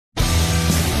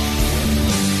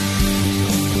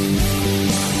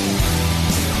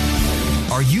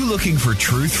looking for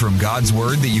truth from God's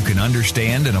Word that you can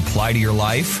understand and apply to your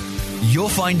life? You'll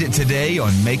find it today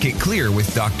on Make It Clear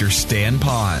with Dr. Stan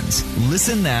Pons.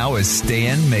 Listen now as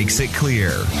Stan makes it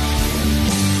clear.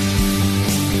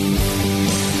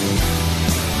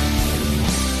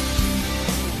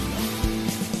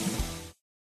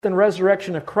 And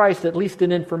resurrection of Christ, at least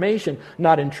in information,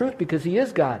 not in truth, because He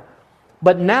is God.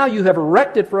 But now you have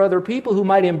erected for other people who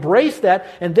might embrace that,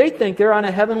 and they think they're on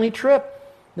a heavenly trip.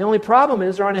 The only problem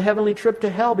is they're on a heavenly trip to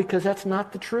hell, because that's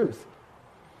not the truth.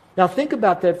 Now think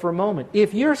about that for a moment.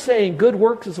 If you're saying good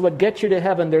works is what gets you to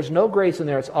heaven, there's no grace in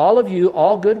there, it's all of you,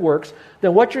 all good works,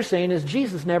 then what you're saying is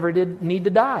Jesus never did need to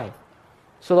die.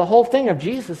 So the whole thing of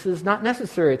Jesus is not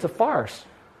necessary. It's a farce.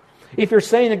 If you're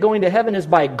saying that going to heaven is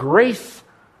by grace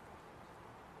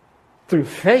through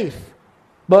faith,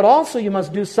 but also you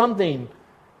must do something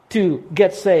to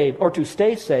get saved or to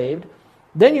stay saved,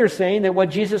 then you're saying that what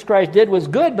Jesus Christ did was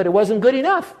good, but it wasn't good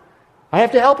enough. I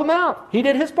have to help Him out. He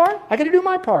did His part. I got to do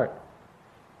my part.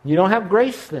 You don't have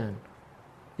grace then.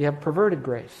 You have perverted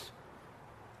grace.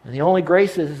 And the only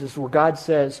grace is where God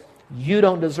says, you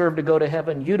don't deserve to go to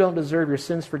heaven. You don't deserve your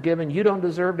sins forgiven. You don't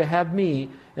deserve to have me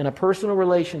in a personal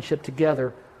relationship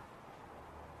together.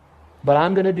 But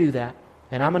I'm going to do that.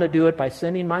 And I'm going to do it by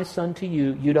sending my Son to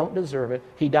you. You don't deserve it.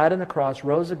 He died on the cross,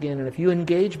 rose again. And if you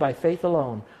engage by faith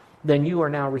alone, then you are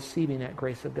now receiving that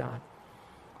grace of God.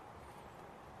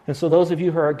 And so those of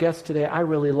you who are our guests today, I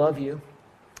really love you.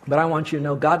 But I want you to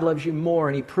know God loves you more,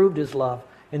 and He proved His love.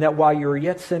 And that while you were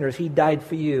yet sinners, He died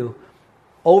for you.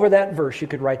 Over that verse, you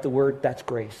could write the word, that's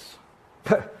grace.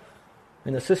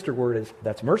 And the sister word is,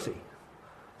 that's mercy.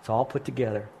 It's all put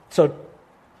together. So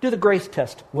do the grace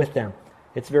test with them.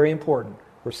 It's very important.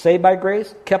 We're saved by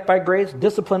grace, kept by grace,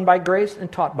 disciplined by grace,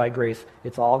 and taught by grace.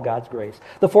 It's all God's grace.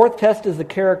 The fourth test is the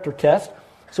character test.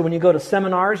 So when you go to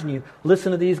seminars and you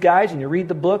listen to these guys and you read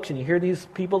the books and you hear these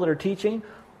people that are teaching,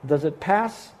 does it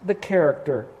pass the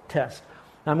character test?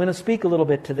 Now, I'm going to speak a little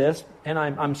bit to this, and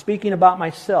I'm speaking about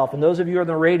myself. And those of you on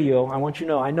the radio, I want you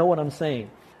to know, I know what I'm saying.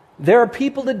 There are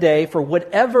people today, for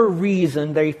whatever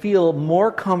reason, they feel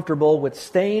more comfortable with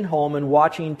staying home and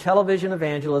watching television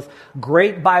evangelists,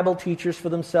 great Bible teachers for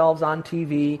themselves on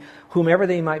TV, whomever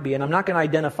they might be. And I'm not going to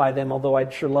identify them, although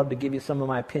I'd sure love to give you some of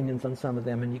my opinions on some of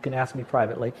them, and you can ask me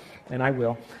privately, and I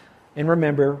will. And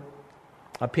remember,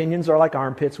 opinions are like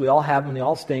armpits. We all have them, they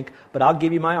all stink, but I'll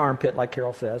give you my armpit, like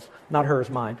Carol says. Not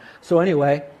hers, mine. So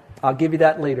anyway, I'll give you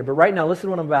that later. But right now, listen to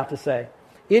what I'm about to say.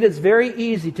 It is very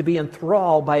easy to be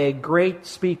enthralled by a great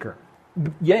speaker.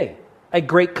 Yay, a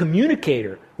great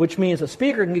communicator, which means a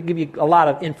speaker can give you a lot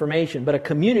of information, but a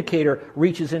communicator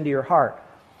reaches into your heart.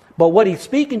 But what he's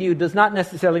speaking to you does not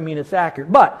necessarily mean it's accurate.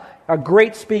 But a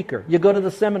great speaker, you go to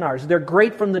the seminars, they're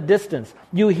great from the distance.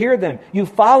 You hear them, you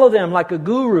follow them like a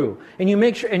guru, and you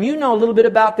make sure, and you know a little bit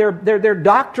about their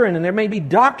doctrine, and they may be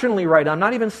doctrinally right. I'm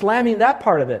not even slamming that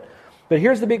part of it. But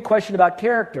here's the big question about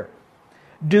character.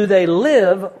 Do they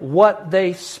live what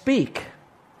they speak?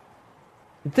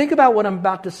 Think about what I'm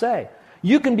about to say.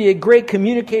 You can be a great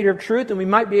communicator of truth, and we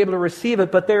might be able to receive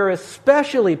it, but there is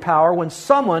especially power when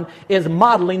someone is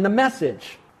modeling the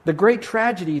message. The great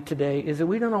tragedy today is that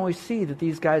we don't always see that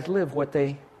these guys live what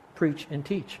they preach and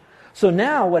teach. So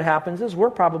now what happens is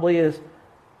we're probably as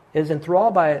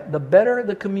enthralled by it. The better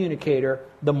the communicator,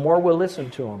 the more we'll listen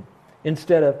to them.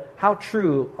 Instead of how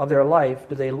true of their life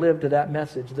do they live to that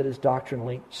message that is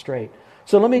doctrinally straight.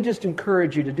 So let me just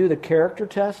encourage you to do the character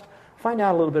test. Find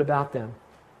out a little bit about them.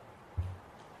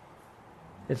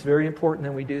 It's very important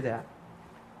that we do that.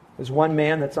 There's one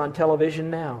man that's on television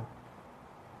now.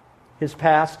 His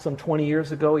past, some 20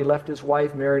 years ago, he left his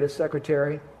wife, married a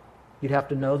secretary. You'd have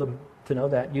to know them to know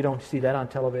that. You don't see that on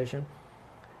television.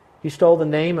 He stole the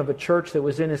name of a church that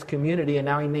was in his community, and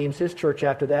now he names his church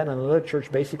after that. And another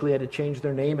church basically had to change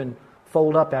their name and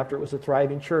fold up after it was a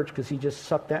thriving church because he just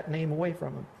sucked that name away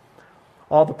from him.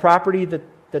 All the property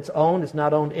that's owned is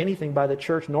not owned anything by the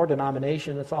church nor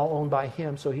denomination. It's all owned by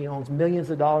him. So he owns millions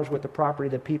of dollars worth of property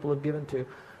that people have given to.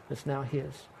 That's now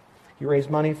his. He raised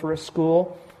money for a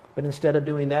school, but instead of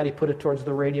doing that, he put it towards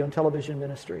the radio and television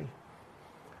ministry.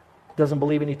 Doesn't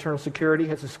believe in eternal security,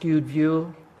 has a skewed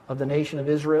view of the nation of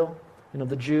Israel and of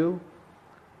the Jew,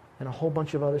 and a whole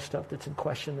bunch of other stuff that's in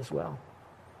question as well.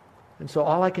 And so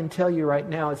all I can tell you right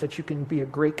now is that you can be a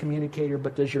great communicator,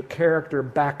 but does your character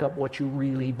back up what you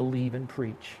really believe and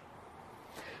preach?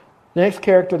 The next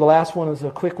character, the last one, is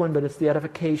a quick one, but it's the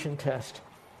edification test.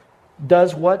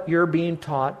 Does what you're being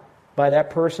taught by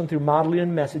that person through modeling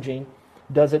and messaging,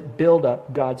 does it build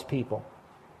up God's people?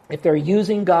 If they're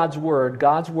using God's Word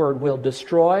will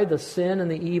destroy the sin and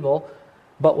the evil,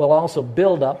 but will also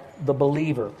build up the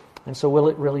believer. And so will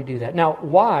it really do that? Now,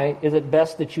 why is it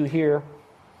best that you hear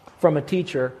from a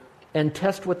teacher and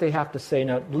test what they have to say?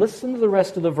 Now, listen to the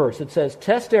rest of the verse. It says,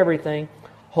 test everything,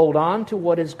 hold on to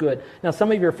what is good. Now,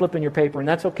 some of you are flipping your paper, and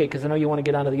that's okay because I know you want to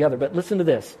get on to the other, but listen to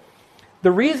this.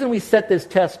 The reason we set this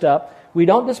test up, we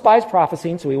don't despise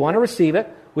prophesying, so we want to receive it.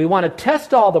 We want to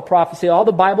test all the prophecy, all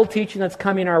the Bible teaching that's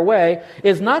coming our way,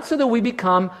 is not so that we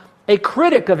become a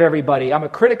critic of everybody. I'm a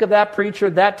critic of that preacher,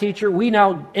 that teacher. We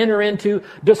now enter into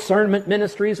discernment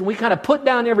ministries, and we kind of put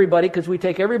down everybody because we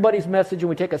take everybody's message and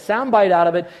we take a soundbite out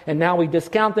of it, and now we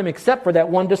discount them except for that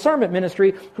one discernment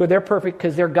ministry who they're perfect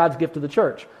because they're God's gift to the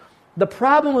church. The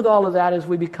problem with all of that is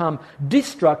we become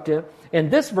destructive, and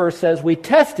this verse says we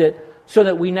test it so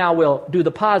that we now will do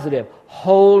the positive.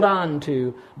 Hold on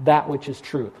to that which is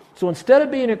true. So instead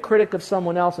of being a critic of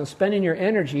someone else and spending your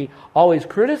energy always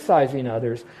criticizing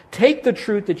others, take the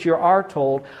truth that you are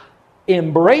told,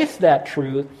 embrace that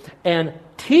truth, and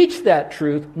teach that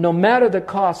truth no matter the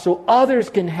cost so others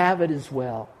can have it as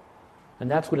well.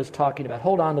 And that's what it's talking about.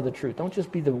 Hold on to the truth. Don't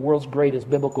just be the world's greatest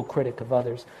biblical critic of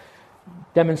others.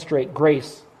 Demonstrate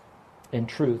grace and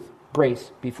truth.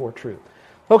 Grace before truth.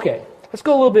 Okay, let's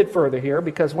go a little bit further here,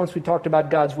 because once we talked about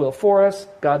God's will for us,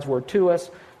 God's word to us,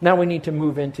 now we need to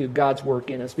move into God's work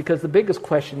in us. Because the biggest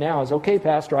question now is, okay,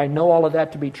 Pastor, I know all of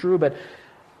that to be true, but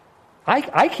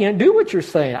I can't do what you're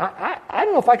saying. I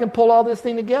don't know if I can pull all this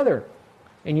thing together.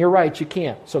 And you're right, you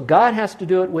can't. So God has to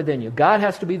do it within you. God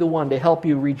has to be the one to help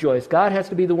you rejoice. God has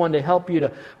to be the one to help you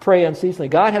to pray unceasingly.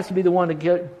 God has to be the one to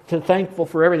get to thankful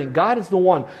for everything. God is the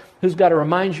one who's got to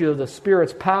remind you of the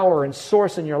Spirit's power and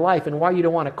source in your life and why you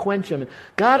don't want to quench Him. And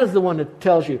God is the one that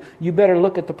tells you, you better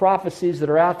look at the prophecies that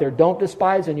are out there. Don't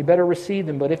despise them. You better receive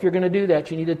them. But if you're going to do that,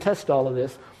 you need to test all of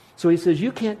this. So He says,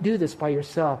 you can't do this by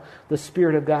yourself. The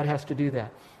Spirit of God has to do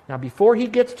that. Now, before He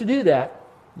gets to do that,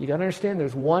 you got to understand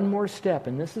there's one more step,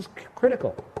 and this is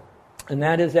critical. And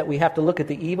that is that we have to look at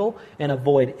the evil and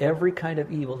avoid every kind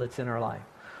of evil that's in our life.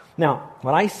 Now,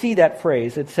 when I see that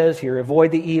phrase, it says here,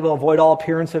 avoid the evil, avoid all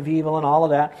appearance of evil and all of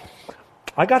that.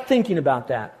 I got thinking about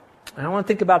that. And I want to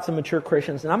think about some mature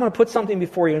Christians. And I'm going to put something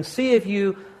before you and see if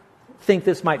you think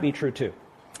this might be true too.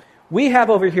 We have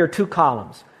over here two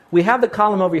columns. We have the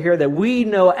column over here that we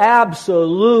know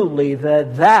absolutely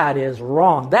that is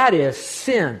wrong. That is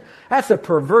sin. That's a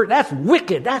pervert. That's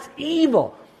wicked. That's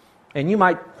evil. And you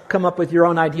might come up with your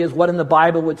own ideas what in the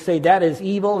Bible would say that is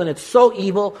evil, and it's so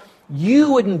evil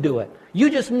you wouldn't do it. You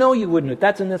just know you wouldn't do it.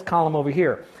 That's in this column over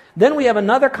here. Then we have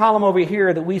another column over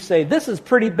here that we say this is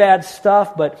pretty bad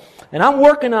stuff, and I'm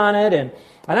working on it, and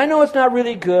I know it's not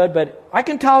really good, but I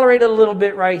can tolerate it a little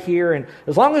bit right here, and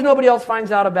as long as nobody else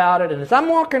finds out about it, and as I'm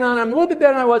working on it, I'm a little bit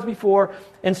better than I was before.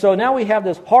 And so now we have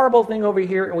this horrible thing over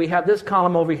here, and we have this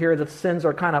column over here that sins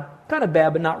are kind of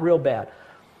bad, but not real bad.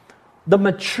 The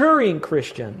maturing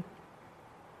Christian,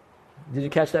 did you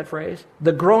catch that phrase?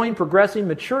 The growing, progressing,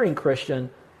 maturing Christian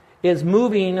is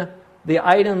moving the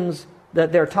items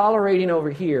that they're tolerating over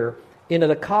here into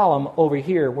the column over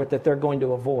here that they're going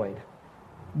to avoid.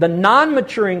 The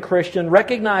non-maturing Christian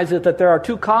recognizes that there are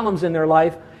two columns in their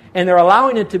life, and they're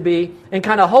allowing it to be, and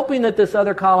kind of hoping that this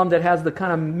other column that has the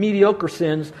kind of mediocre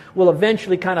sins will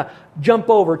eventually kind of jump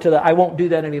over to the I won't do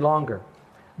that any longer.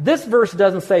 This verse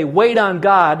doesn't say wait on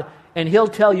God and He'll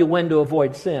tell you when to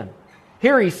avoid sin.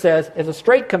 Here He says, as a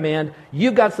straight command,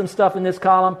 you've got some stuff in this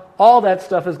column, all that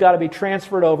stuff has got to be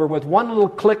transferred over with one little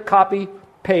click, copy,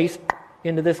 paste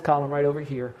into this column right over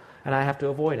here, and I have to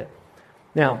avoid it.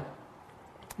 Now,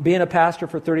 being a pastor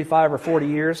for 35 or 40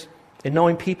 years and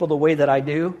knowing people the way that I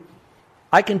do,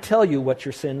 I can tell you what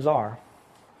your sins are.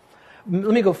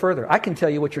 Let me go further. I can tell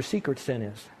you what your secret sin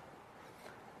is.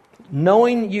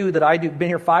 Knowing you that I do, been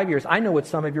here 5 years, I know what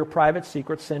some of your private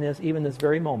secret sin is even this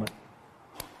very moment.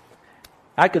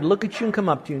 I could look at you and come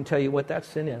up to you and tell you what that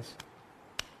sin is.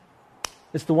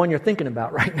 It's the one you're thinking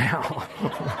about right now.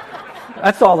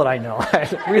 That's all that I know.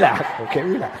 Relax, okay,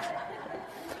 relax.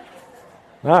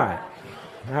 All right.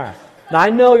 Now, I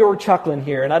know you're chuckling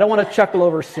here, and I don't want to chuckle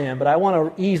over sin, but I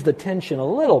want to ease the tension a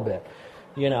little bit,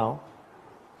 you know.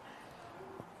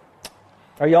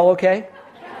 Are y'all okay?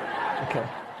 Okay.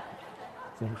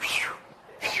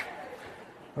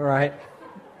 All right.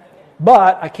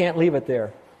 But I can't leave it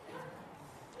there.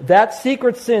 That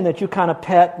secret sin that you kind of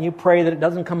pet and you pray that it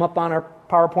doesn't come up on our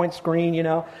PowerPoint screen, you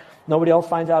know, nobody else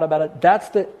finds out about it,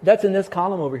 that's in this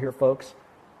column over here, folks.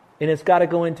 And it's got to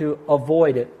go into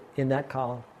avoid it in that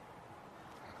column.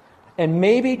 And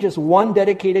maybe just one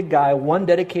dedicated guy, one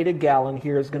dedicated gal in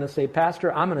here is going to say,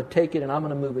 Pastor, I'm going to take it and I'm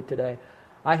going to move it today.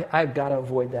 I've got to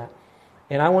avoid that.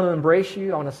 And I want to embrace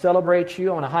you. I want to celebrate you.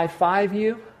 I want to high-five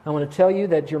you. I want to tell you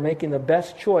that you're making the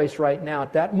best choice right now,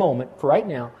 at that moment, for right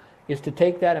now, is to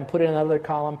take that and put it in another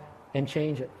column and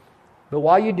change it. But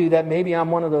while you do that, maybe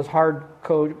I'm one of those hard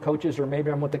coaches, or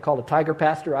maybe I'm what they call a tiger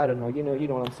pastor. I don't know. You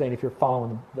know what I'm saying if you're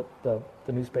following the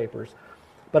newspapers.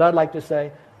 But I'd like to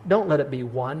say, don't let it be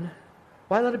one.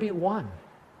 Why let it be one?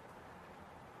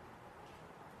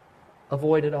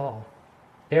 Avoid it all.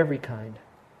 Every kind.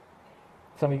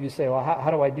 Some of you say, well,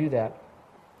 how do I do that?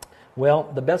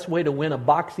 Well, the best way to win a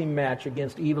boxing match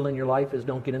against evil in your life is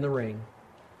don't get in the ring.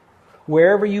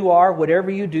 Wherever you are,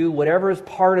 whatever you do, whatever is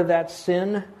part of that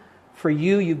sin, for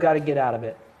you, you've got to get out of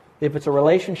it. If it's a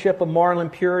relationship of moral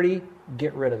impurity,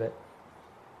 get rid of it.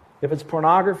 If it's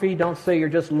pornography, don't say you're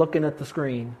just looking at the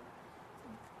screen.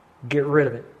 Get rid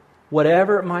of it.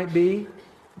 Whatever it might be,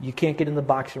 you can't get in the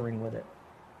boxing ring with it.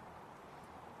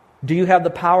 Do you have the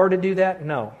power to do that?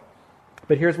 No.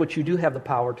 But here's what you do have the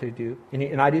power to do,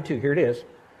 and I do too. Here it is.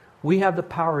 We have the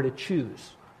power to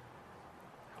choose.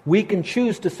 We can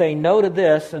choose to say no to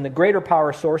this, and the greater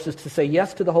power source is to say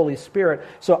yes to the Holy Spirit.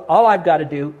 So all I've got to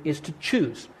do is to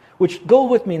choose. Which, go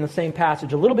with me in the same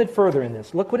passage a little bit further in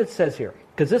this. Look what it says here.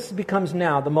 Because this becomes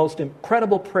now the most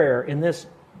incredible prayer in this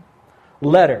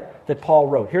letter that Paul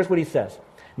wrote. Here's what he says.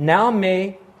 Now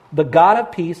may the God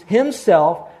of peace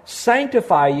himself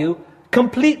sanctify you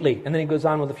completely. And then he goes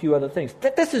on with a few other things.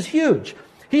 This is huge.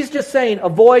 He's just saying,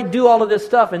 avoid, do all of this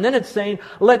stuff. And then it's saying,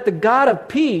 let the God of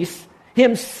peace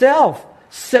himself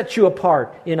set you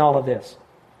apart in all of this.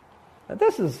 Now,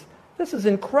 this is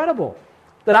incredible.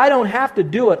 That I don't have to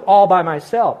do it all by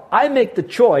myself. I make the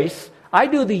choice, I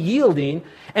do the yielding,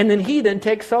 and then he then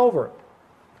takes over.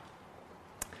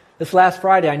 This last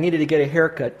Friday, I needed to get a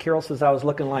haircut. Carol says I was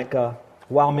looking like a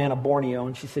wild man of Borneo,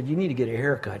 and she said, you need to get a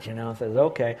haircut, I says,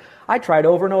 okay. I tried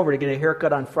over and over to get a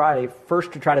haircut on Friday,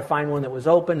 first to try to find one that was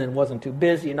open and wasn't too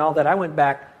busy and all that. I went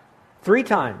back 3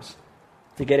 times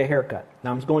to get a haircut.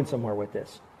 Now I'm going somewhere with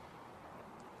this.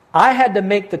 I had to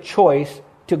make the choice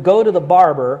to go to the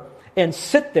barber and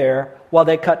sit there while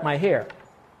they cut my hair.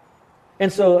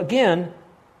 And so again,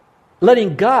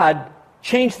 letting God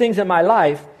change things in my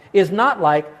life is not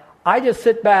like I just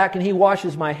sit back and he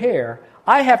washes my hair.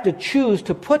 I have to choose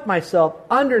to put myself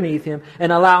underneath him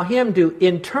and allow him to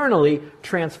internally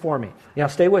transform me. Now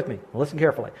stay with me. Listen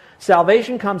carefully.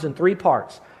 Salvation comes in 3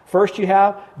 parts. First, you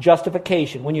have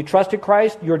justification. When you trusted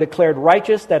Christ, you're declared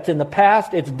righteous. That's in the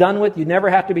past. It's done with. You never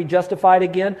have to be justified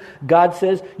again. God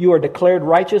says you are declared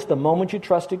righteous the moment you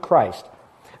trusted Christ.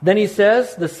 Then he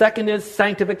says the second is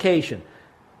sanctification.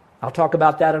 I'll talk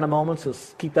about that in a moment, so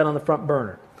keep that on the front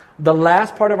burner. The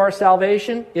last part of our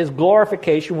salvation is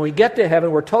glorification. When we get to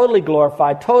heaven, we're totally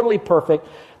glorified, totally perfect.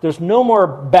 There's no more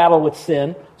battle with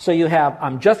sin. So you have,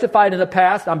 I'm justified in the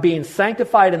past, I'm being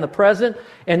sanctified in the present,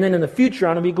 and then in the future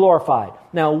I'm going to be glorified.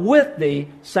 Now with the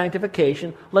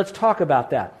sanctification, let's talk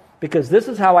about that. Because this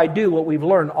is how I do what we've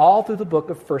learned all through the book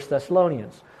of 1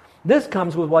 Thessalonians. This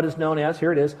comes with what is known as,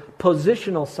 here it is,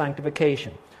 positional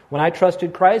sanctification. When I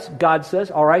trusted Christ, God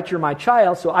says, all right, you're my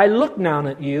child, so I look down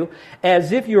at you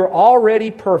as if you're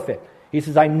already perfect. He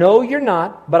says, I know you're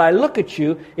not, but I look at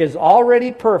you as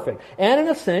already perfect. And in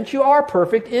a sense, you are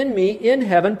perfect in me, in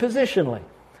heaven, positionally.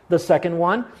 The second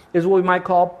one is what we might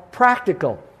call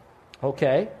practical.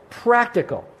 Okay?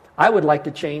 Practical. I would like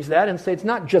to change that and say it's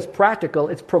not just practical,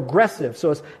 it's progressive,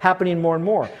 so it's happening more and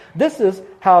more. This is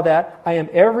how that I am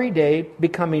every day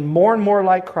becoming more and more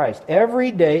like Christ.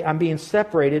 Every day I'm being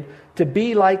separated to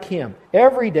be like Him.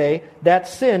 Every day that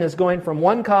sin is going from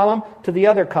one column to the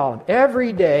other column.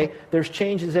 Every day there's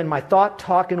changes in my thought,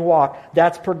 talk, and walk.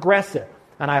 That's progressive.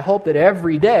 And I hope that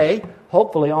every day,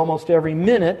 hopefully almost every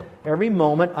minute, every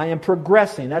moment, I am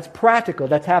progressing. That's practical.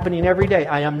 That's happening every day.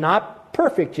 I am not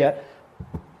perfect yet,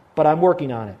 but I'm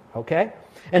working on it, okay?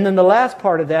 And then the last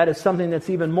part of that is something that's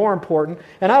even more important,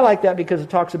 and I like that because it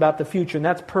talks about the future, and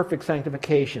that's perfect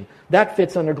sanctification. That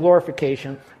fits under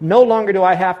glorification. No longer do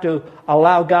I have to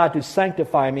allow God to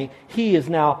sanctify me. He has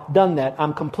now done that.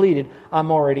 I'm completed.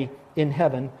 I'm already in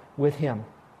heaven with Him.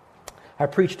 I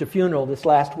preached a funeral this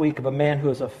last week of a man who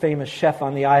was a famous chef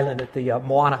on the island at the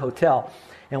Moana Hotel,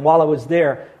 and while I was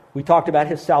there, we talked about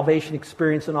his salvation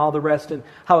experience and all the rest and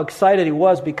how excited he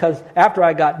was because after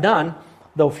I got done,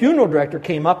 the funeral director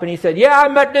came up and he said, yeah, I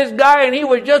met this guy and he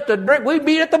was just a drink. We'd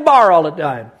be at the bar all the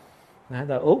time. And I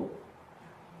thought, oh,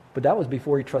 but that was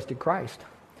before he trusted Christ.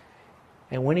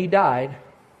 And when he died,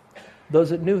 those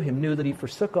that knew him knew that he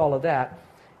forsook all of that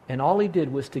and all he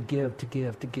did was to give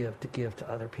to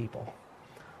other people.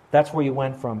 That's where you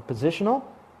went from positional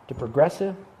to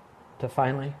progressive to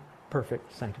finally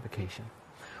perfect sanctification.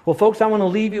 Well, folks, I want to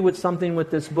leave you with something with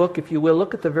this book, if you will.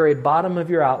 Look at the very bottom of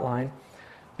your outline,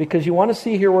 Because you want to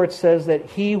see here where it says that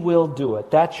He will do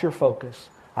it. That's your focus.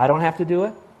 I don't have to do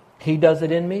it. He does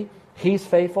it in me. He's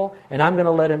faithful, and I'm going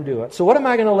to let Him do it. So what am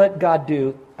I going to let God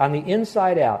do on the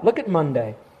inside out? Look at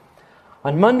Monday.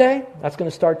 On Monday, that's going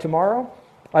to start tomorrow,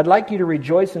 I'd like you to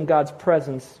rejoice in God's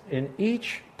presence in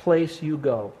each place you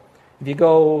go. If you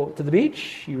go to the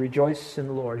beach, you rejoice in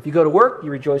the Lord. If you go to work,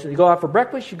 you rejoice. If you go out for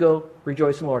breakfast, you go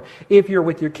rejoice in the Lord. If you're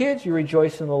with your kids, you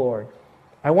rejoice in the Lord.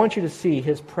 I want you to see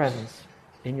His presence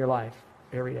in your life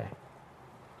every day.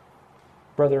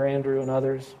 Brother Andrew and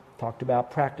others talked about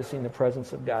practicing the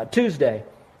presence of God. Tuesday,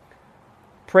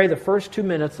 pray the first 2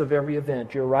 minutes of every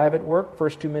event. You arrive at work,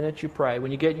 first 2 minutes you pray.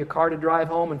 When you get in your car to drive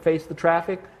home and face the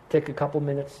traffic, take a couple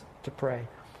minutes to pray.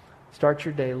 Start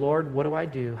your day. Lord, what do I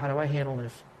do? How do I handle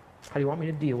this? How do you want me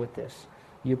to deal with this?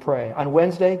 You pray. On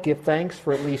Wednesday, give thanks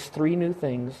for at least 3 new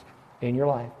things in your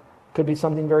life. Could be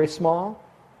something very small.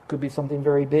 Could be something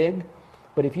very big.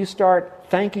 But if you start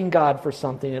thanking God for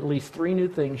something, at least 3 new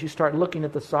things, you start looking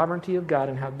at the sovereignty of God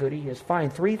and how good He is.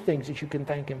 Find 3 things that you can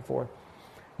thank Him for.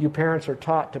 You parents are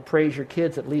taught to praise your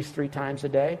kids at least 3 times a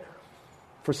day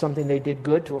for something they did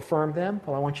good to affirm them.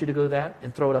 Well, I want you to go that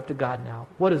and throw it up to God now.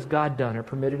 What has God done or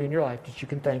permitted in your life that you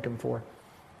can thank Him for?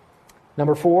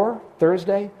 Number 4,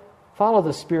 Thursday, follow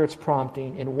the Spirit's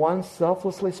prompting in one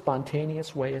selflessly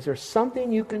spontaneous way. Is there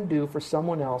something you can do for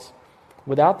someone else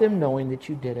without them knowing that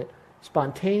you did it?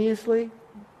 Spontaneously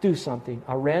do something,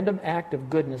 a random act of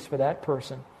goodness for that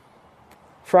person.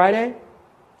 Friday,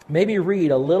 maybe read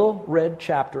a little red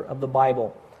chapter of the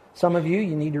Bible. Some of you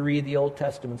need to read the Old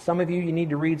Testament. Some of you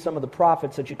need to read some of the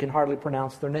prophets that you can hardly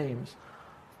pronounce their names.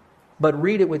 But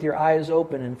read it with your eyes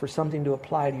open and for something to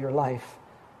apply to your life.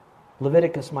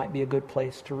 Leviticus might be a good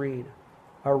place to read.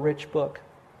 A rich book.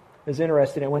 It was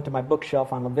interesting. I went to my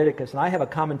bookshelf on Leviticus, and I have a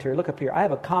commentary. Look up here. I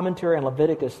have a commentary on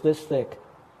Leviticus this thick.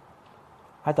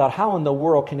 I thought, how in the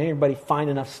world can anybody find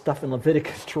enough stuff in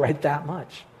Leviticus to write that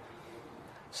much?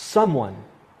 Someone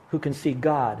who can see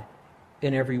God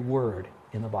in every word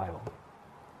in the Bible.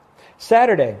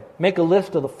 Saturday, make a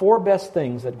list of the 4 best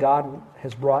things that God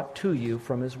has brought to you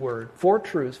from His Word. 4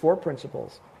 truths, 4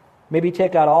 principles. Maybe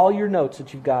take out all your notes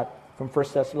that you've got from 1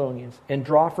 Thessalonians and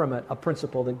draw from it a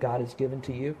principle that God has given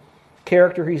to you.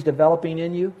 Character He's developing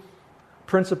in you.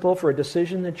 Principle for a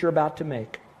decision that you're about to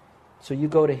make. So you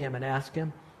go to Him and ask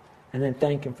Him, and then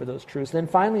thank Him for those truths. Then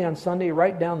finally on Sunday,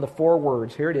 write down the 4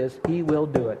 words. Here it is. He will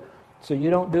do it. So you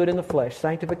don't do it in the flesh.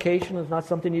 Sanctification is not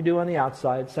something you do on the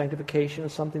outside. Sanctification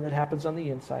is something that happens on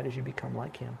the inside as you become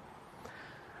like Him.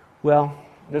 Well,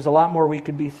 there's a lot more we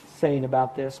could be saying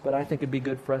about this, but I think it'd be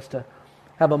good for us to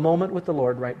have a moment with the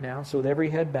Lord right now. So with every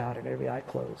head bowed and every eye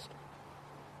closed.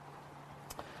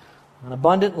 An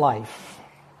abundant life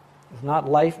is not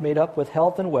life made up with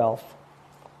health and wealth,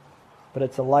 but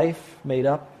it's a life made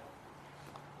up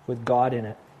with God in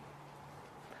it.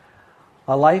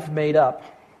 A life made up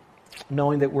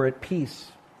knowing that we're at peace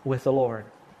with the Lord.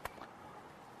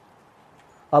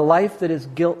 A life that is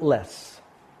guiltless.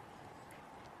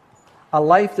 A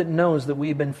life that knows that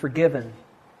we've been forgiven.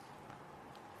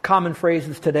 Common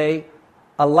phrases today,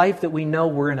 a life that we know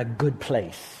we're in a good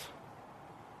place.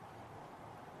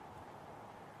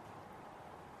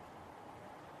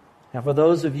 Now, for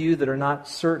those of you that are not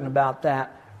certain about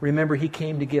that, remember He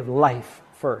came to give life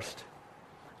first.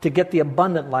 To get the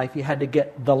abundant life, you had to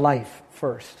get the life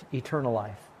first, eternal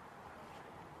life.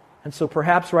 And so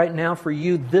perhaps right now for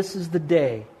you, this is the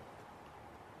day.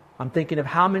 I'm thinking of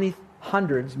how many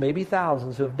hundreds, maybe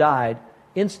thousands who have died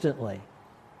instantly,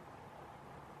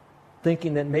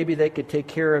 thinking that maybe they could take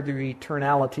care of their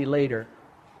eternality later,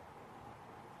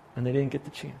 and they didn't get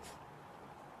the chance.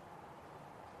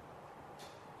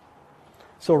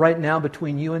 So right now,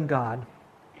 between you and God,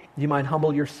 you might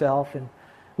humble yourself, and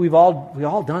we've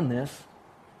all done this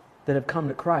that have come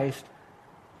to Christ.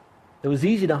 It was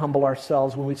easy to humble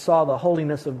ourselves when we saw the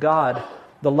holiness of God,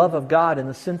 the love of God, and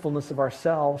the sinfulness of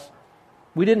ourselves.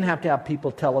 We didn't have to have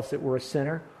people tell us that we're a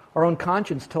sinner. Our own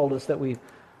conscience told us that we've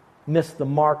missed the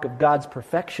mark of God's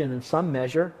perfection in some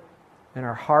measure, in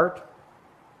our heart,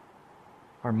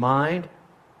 our mind,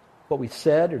 what we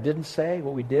said or didn't say,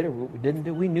 what we did or what we didn't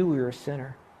do. We knew we were a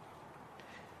sinner.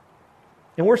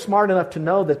 And we're smart enough to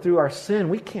know that through our sin,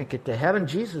 we can't get to heaven.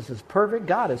 Jesus is perfect.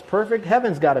 God is perfect.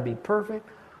 Heaven's got to be perfect.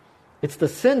 It's the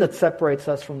sin that separates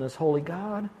us from this holy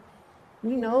God.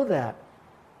 We know that.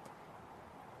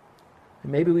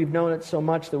 And maybe we've known it so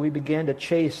much that we began to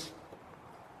chase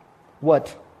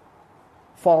what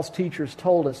false teachers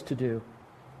told us to do.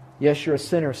 Yes, you're a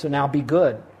sinner, so now be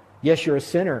good. Yes, you're a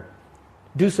sinner.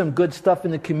 Do some good stuff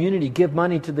in the community. Give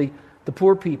money to the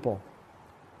poor people.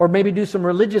 Or maybe do some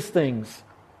religious things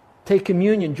Take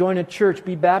communion, join a church,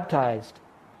 be baptized.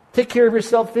 Take care of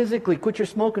yourself physically. Quit your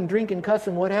smoking, drinking,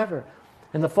 cussing, whatever.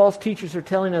 And the false teachers are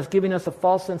telling us, giving us a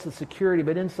false sense of security,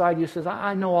 but inside you says,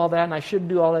 I know all that and I should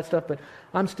do all that stuff, but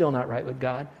I'm still not right with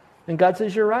God. And God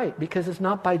says, you're right, because it's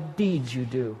not by deeds you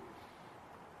do.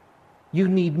 You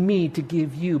need me to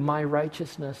give you my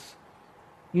righteousness.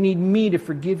 You need me to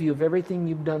forgive you of everything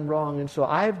you've done wrong. And so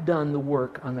I've done the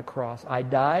work on the cross. I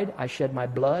died. I shed my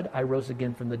blood. I rose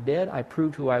again from the dead. I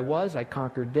proved who I was. I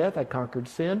conquered death. I conquered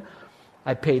sin.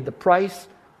 I paid the price.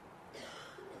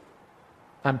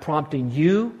 I'm prompting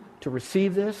you to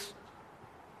receive this.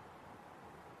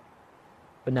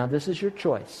 But now this is your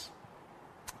choice.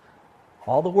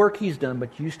 All the work He's done,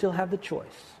 but you still have the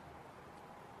choice.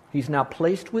 He's now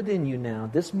placed within you now,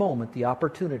 this moment, the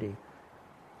opportunity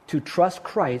to trust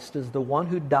Christ as the one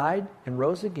who died and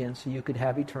rose again so you could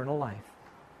have eternal life.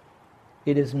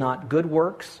 It is not good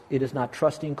works. It is not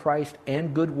trusting Christ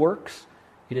and good works.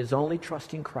 It is only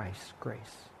trusting Christ's grace.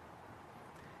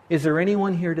 Is there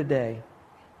anyone here today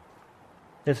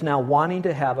that's now wanting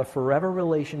to have a forever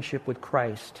relationship with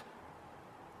Christ,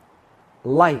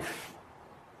 life,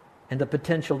 and the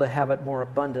potential to have it more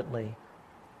abundantly?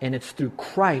 And it's through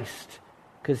Christ,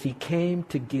 because He came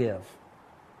to give.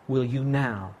 Will you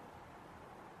now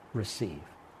receive?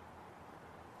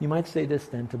 You might say this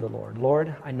then to the Lord.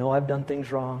 Lord, I know I've done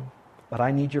things wrong, but I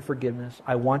need your forgiveness.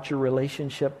 I want your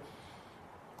relationship.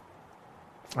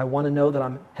 I want to know that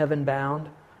I'm heaven bound,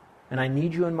 and I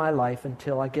need you in my life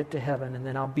until I get to heaven, and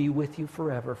then I'll be with you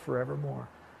forever, forevermore.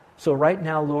 So right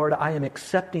now, Lord, I am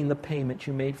accepting the payment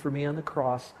you made for me on the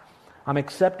cross. I'm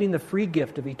accepting the free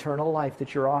gift of eternal life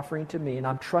that you're offering to me, and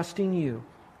I'm trusting you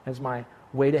as my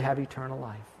way to have eternal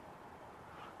life.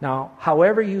 Now,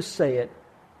 however you say it,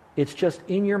 it's just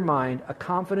in your mind a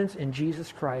confidence in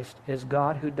Jesus Christ as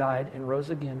God who died and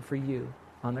rose again for you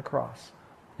on the cross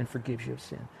and forgives you of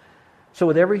sin. So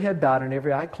with every head bowed and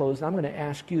every eye closed, I'm going to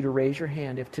ask you to raise your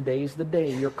hand if today's the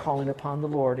day you're calling upon the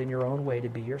Lord in your own way to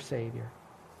be your Savior.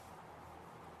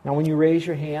 Now, when you raise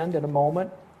your hand in a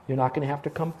moment, you're not going to have to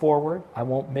come forward. I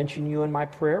won't mention you in my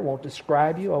prayer, won't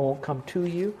describe you, I won't come to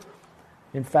you.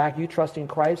 In fact, you trusting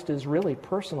Christ is really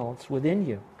personal. It's within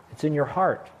you. It's in your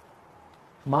heart,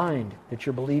 mind, that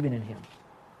you're believing in Him.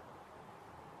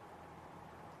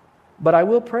 But I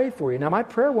will pray for you. Now, my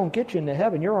prayer won't get you into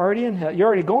heaven. You're already in you're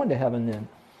already going to heaven then,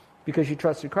 because you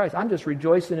trusted Christ. I'm just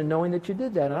rejoicing in knowing that you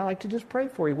did that, and I like to just pray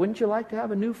for you. Wouldn't you like to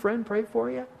have a new friend pray for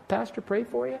you? Pastor pray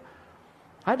for you?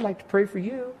 I'd like to pray for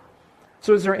you.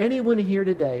 So is there anyone here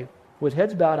today with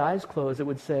heads bowed, eyes closed, that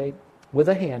would say, with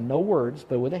a hand, no words,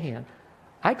 but with a hand,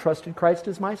 I trusted Christ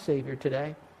as my Savior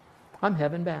today. I'm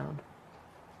heaven bound.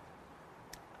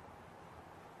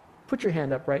 Put your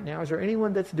hand up right now. Is there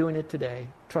anyone that's doing it today,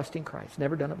 trusting Christ?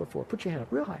 Never done it before. Put your hand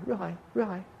up real high, real high, real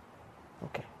high.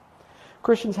 Okay.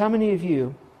 Christians, how many of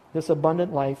you, this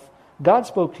abundant life, God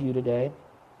spoke to you today,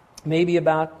 maybe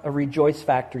about a rejoice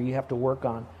factor you have to work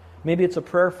on. Maybe it's a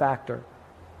prayer factor.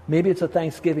 Maybe it's a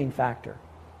thanksgiving factor.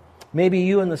 Maybe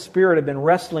you and the Spirit have been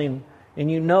wrestling and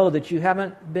you know that you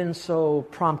haven't been so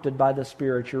prompted by the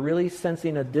Spirit. You're really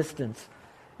sensing a distance.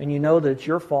 And you know that it's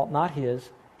your fault, not His.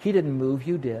 He didn't move,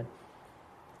 you did.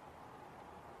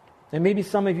 And maybe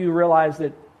some of you realize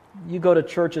that you go to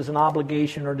church as an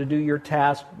obligation or to do your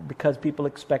task because people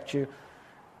expect you.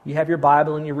 You have your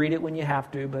Bible and you read it when you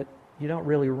have to, but you don't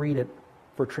really read it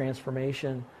for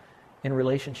transformation in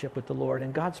relationship with the Lord.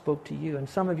 And God spoke to you. And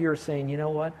some of you are saying, you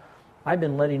know what? I've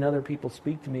been letting other people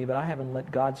speak to me, but I haven't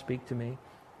let God speak to me.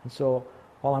 And so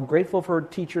while I'm grateful for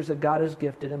teachers that God has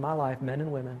gifted in my life, men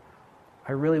and women,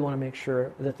 I really want to make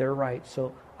sure that they're right.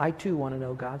 So I too want to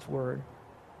know God's Word.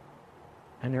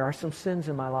 And there are some sins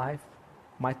in my life.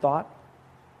 My thought,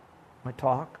 my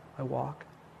talk, my walk.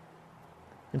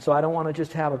 And so I don't want to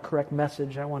just have a correct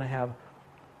message. I want to have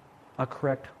a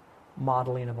correct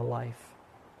modeling of a life.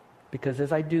 Because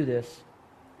as I do this,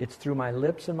 it's through my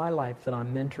lips and my life that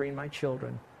I'm mentoring my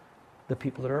children, the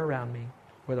people that are around me,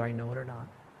 whether I know it or not.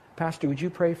 Pastor, would you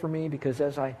pray for me? Because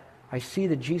as I see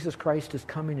that Jesus Christ is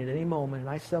coming at any moment, and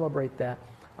I celebrate that,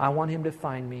 I want Him to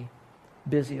find me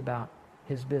busy about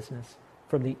His business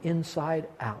from the inside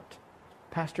out.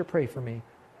 Pastor, pray for me,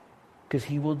 because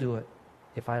He will do it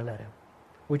if I let Him.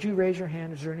 Would you raise your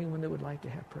hand? Is there anyone that would like to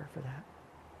have prayer for that?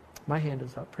 My hand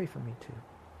is up. Pray for me too.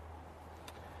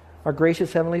 Our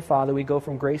gracious Heavenly Father, we go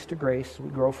from grace to grace. We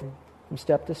grow from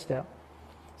step to step.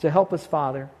 So help us,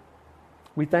 Father.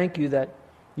 We thank You that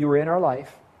You are in our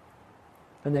life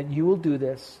and that You will do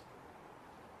this.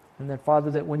 And that, Father,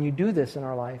 that when You do this in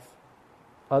our life,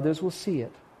 others will see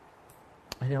it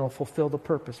and it'll fulfill the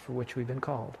purpose for which we've been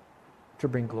called, to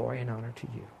bring glory and honor to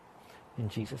You. In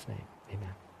Jesus' name, amen.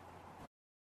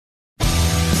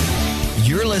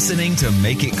 You're listening to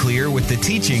Make It Clear with the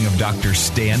teaching of Dr.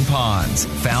 Stan Ponz,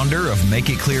 founder of Make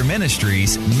It Clear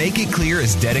Ministries. Make It Clear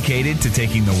is dedicated to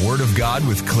taking the Word of God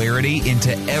with clarity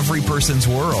into every person's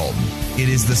world. It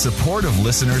is the support of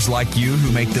listeners like you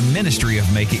who make the ministry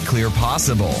of Make It Clear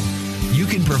possible. You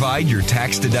can provide your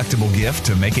tax-deductible gift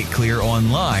to Make It Clear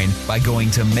online by going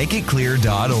to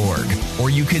makeitclear.org, or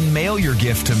you can mail your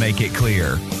gift to Make It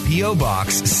Clear, P.O.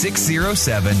 Box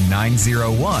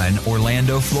 607901,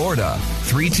 Orlando, Florida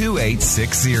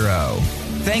 32860.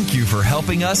 Thank you for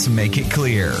helping us make it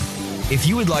clear. If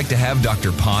you would like to have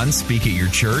Dr. Ponz speak at your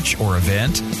church or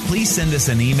event, please send us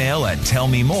an email at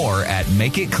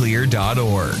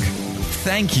tellmemore@makeitclear.org.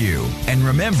 Thank you, and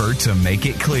remember to make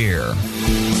it clear.